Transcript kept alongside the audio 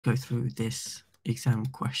go through this exam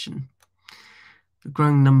question. The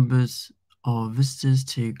growing numbers of visitors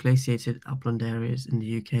to glaciated upland areas in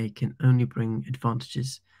the UK can only bring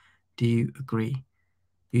advantages. Do you agree?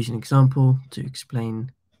 Use an example to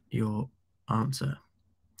explain your answer.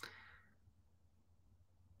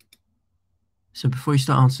 So before you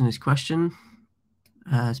start answering this question,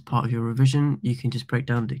 as part of your revision, you can just break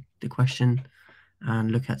down the question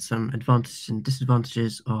and look at some advantages and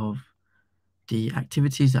disadvantages of the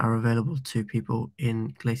activities that are available to people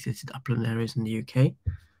in glaciated upland areas in the UK.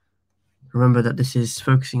 Remember that this is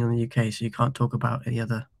focusing on the UK, so you can't talk about any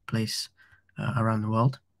other place around the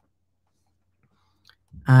world.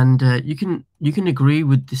 And you can agree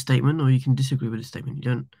with the statement, or you can disagree with the statement.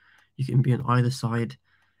 You can be on either side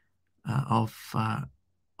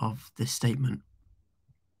of this statement.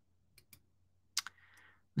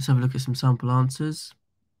 Let's have a look at some sample answers.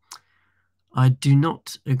 I do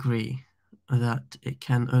not agree that it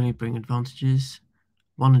can only bring advantages.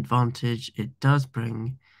 One advantage it does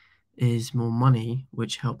bring is more money,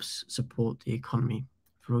 which helps support the economy.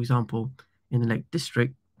 For example, in the Lake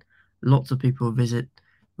District, lots of people visit,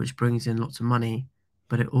 which brings in lots of money,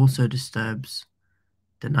 but it also disturbs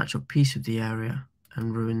the natural peace of the area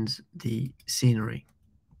and ruins the scenery.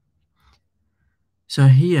 So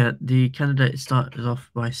here, the candidate started off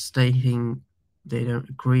by stating they don't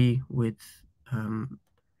agree with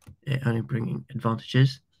it only bringing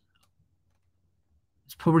advantages.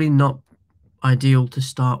 It's probably not ideal to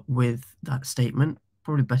start with that statement.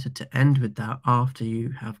 Probably better to end with that after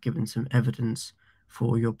you have given some evidence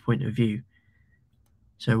for your point of view.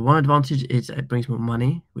 So one advantage is that it brings more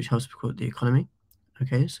money, which helps support the economy.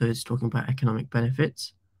 Okay, so it's talking about economic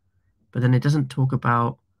benefits, but then it doesn't talk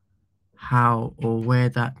about how or where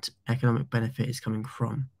that economic benefit is coming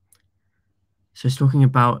from. So it's talking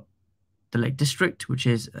about the Lake District, which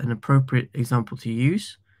is an appropriate example to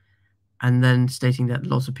use, and then stating that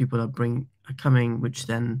lots of people are coming, which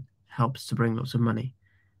then helps to bring lots of money.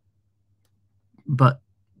 But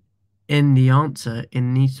in the answer, it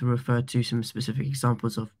needs to refer to some specific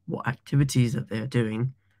examples of what activities that they are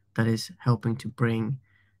doing that is helping to bring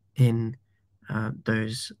in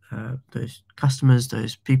those customers,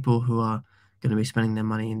 those people who are going to be spending their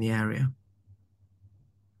money in the area.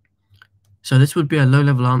 So this would be a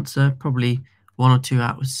low-level answer, probably 1 or 2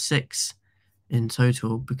 out of 6 in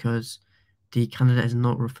total, because the candidate has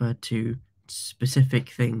not referred to specific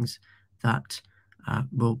things that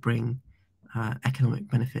will bring economic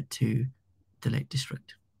benefit to the Lake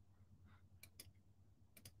District.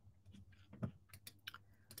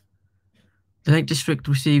 The Lake District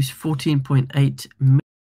receives 14.8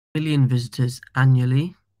 million visitors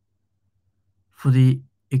annually. For the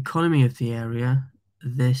economy of the area,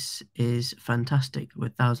 this is fantastic,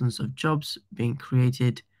 with thousands of jobs being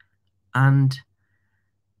created and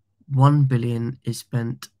 1 billion is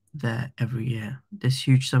spent there every year. This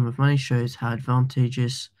huge sum of money shows how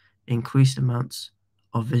advantageous increased amounts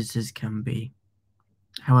of visitors can be.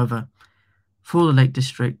 However, for the Lake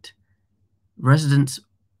District,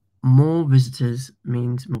 more visitors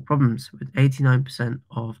means more problems, with 89%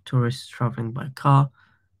 of tourists travelling by car.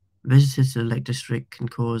 Visitors to the Lake District can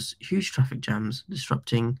cause huge traffic jams,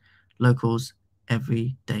 disrupting locals'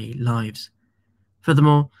 everyday lives.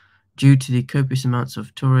 Furthermore, due to the copious amounts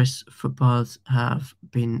of tourists, footpaths have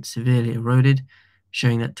been severely eroded,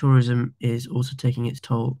 showing that tourism is also taking its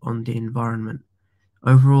toll on the environment.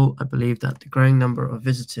 Overall, I believe that the growing number of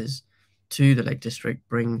visitors to the Lake District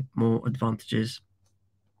brings more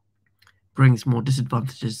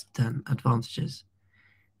disadvantages than advantages.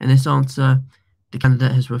 In this answer, the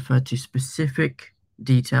candidate has referred to specific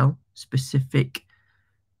detail, specific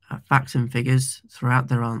facts and figures throughout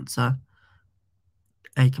their answer,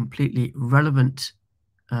 a completely relevant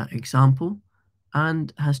example,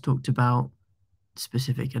 and has talked about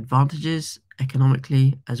specific advantages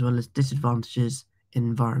economically as well as disadvantages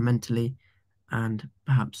environmentally and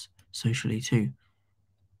perhaps socially too.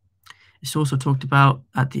 It's also talked about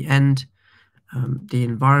at the end the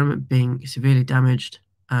environment being severely damaged,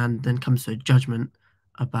 and then comes to a judgment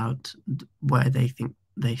about where they think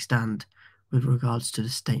they stand with regards to the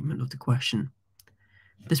statement of the question.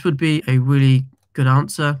 This would be a really good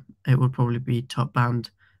answer. It would probably be top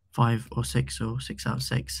band 5 or 6 or 6 out of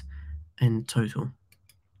 6 in total.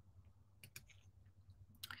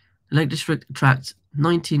 The Lake District attracts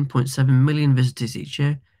 19.7 million visitors each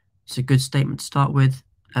year. It's a good statement to start with.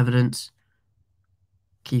 Evidence,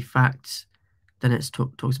 key facts. Then it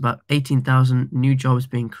talks about 18,000 new jobs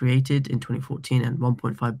being created in 2014 and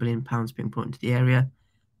 £1.5 billion being brought into the area.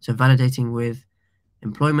 So validating with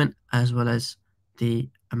employment as well as the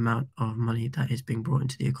amount of money that is being brought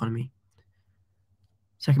into the economy.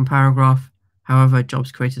 Second paragraph, however,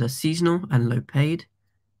 jobs created are seasonal and low paid,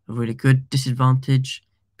 a really good disadvantage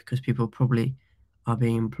because people probably are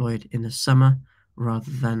being employed in the summer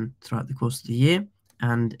rather than throughout the course of the year,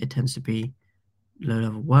 and it tends to be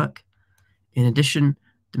low-level work. In addition,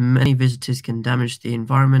 the many visitors can damage the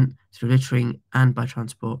environment through littering and by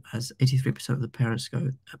transport, as 83% of the parents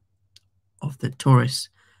of the tourists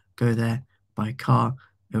go there by car,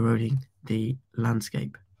 eroding the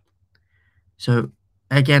landscape. So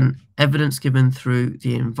again, evidence given through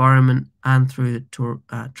the environment and through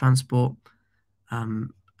the transport,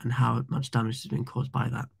 and how much damage has been caused by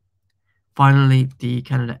that. Finally, the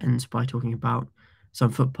candidate ends by talking about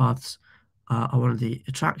some footpaths are one of the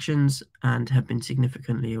attractions and have been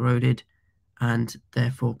significantly eroded, and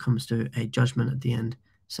therefore comes to a judgment at the end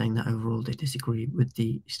saying that overall they disagree with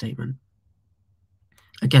the statement.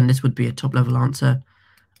 Again, this would be a top-level answer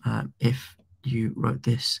if you wrote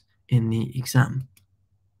this in the exam.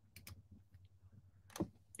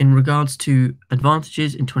 In regards to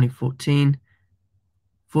advantages, in 2014,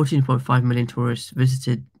 14.5 million tourists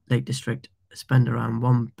visited Lake District, spend around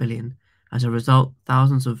 1 billion. As a result,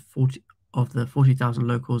 thousands of the 40,000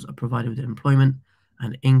 locals are provided with employment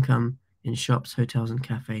and income in shops, hotels, and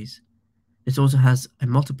cafes. This also has a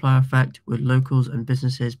multiplier effect, with locals and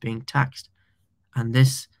businesses being taxed, and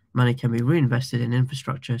this money can be reinvested in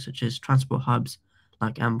infrastructure such as transport hubs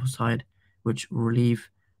like Ambleside, which relieve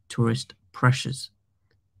tourist pressures.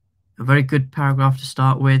 A very good paragraph to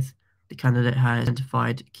start with. The candidate has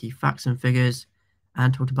identified key facts and figures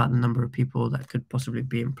and talked about the number of people that could possibly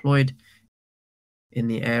be employed in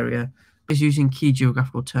the area. Is using key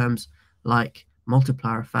geographical terms like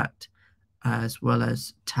multiplier effect, as well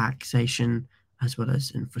as taxation, as well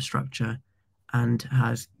as infrastructure, and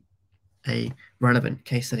has a relevant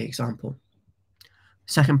case study example.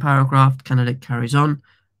 Second paragraph, the candidate carries on,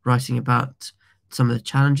 writing about some of the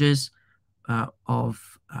challenges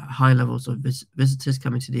of high levels of visitors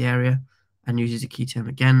coming to the area, and uses a key term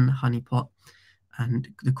again, honeypot, and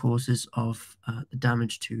the causes of the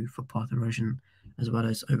damage to footpath erosion as well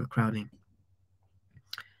as overcrowding.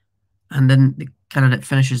 And then the candidate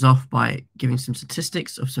finishes off by giving some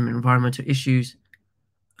statistics of some environmental issues.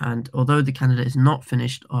 And although the candidate is not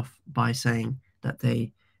finished off by saying that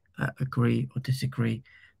they agree or disagree,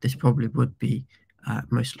 this probably would be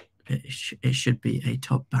it should be a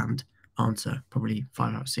top band answer, probably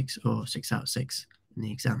 5 out of 6 or 6 out of 6 in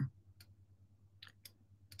the exam.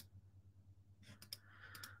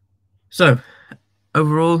 So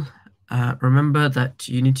overall, remember that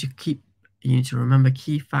you need to remember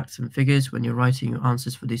key facts and figures when you're writing your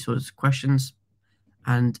answers for these sorts of questions.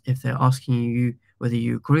 And if they're asking you whether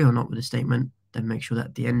you agree or not with a statement, then make sure that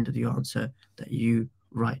at the end of your answer that you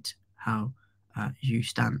write how you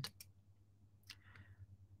stand.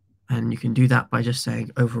 And you can do that by just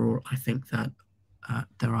saying, overall, I think that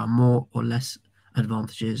there are more or less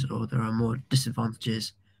advantages, or there are more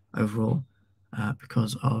disadvantages overall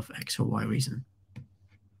because of X or Y reason.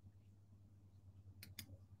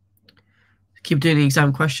 Keep doing the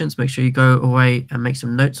exam questions. Make sure you go away and make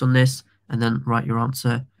some notes on this and then write your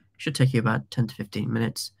answer. It should take you about 10 to 15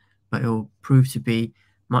 minutes, but it will prove to be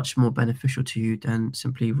much more beneficial to you than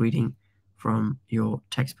simply reading from your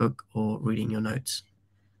textbook or reading your notes.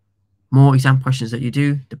 More exam questions that you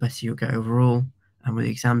do, the better you'll get overall. And with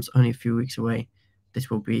the exams only a few weeks away,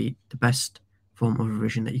 this will be the best form of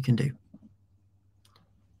revision that you can do.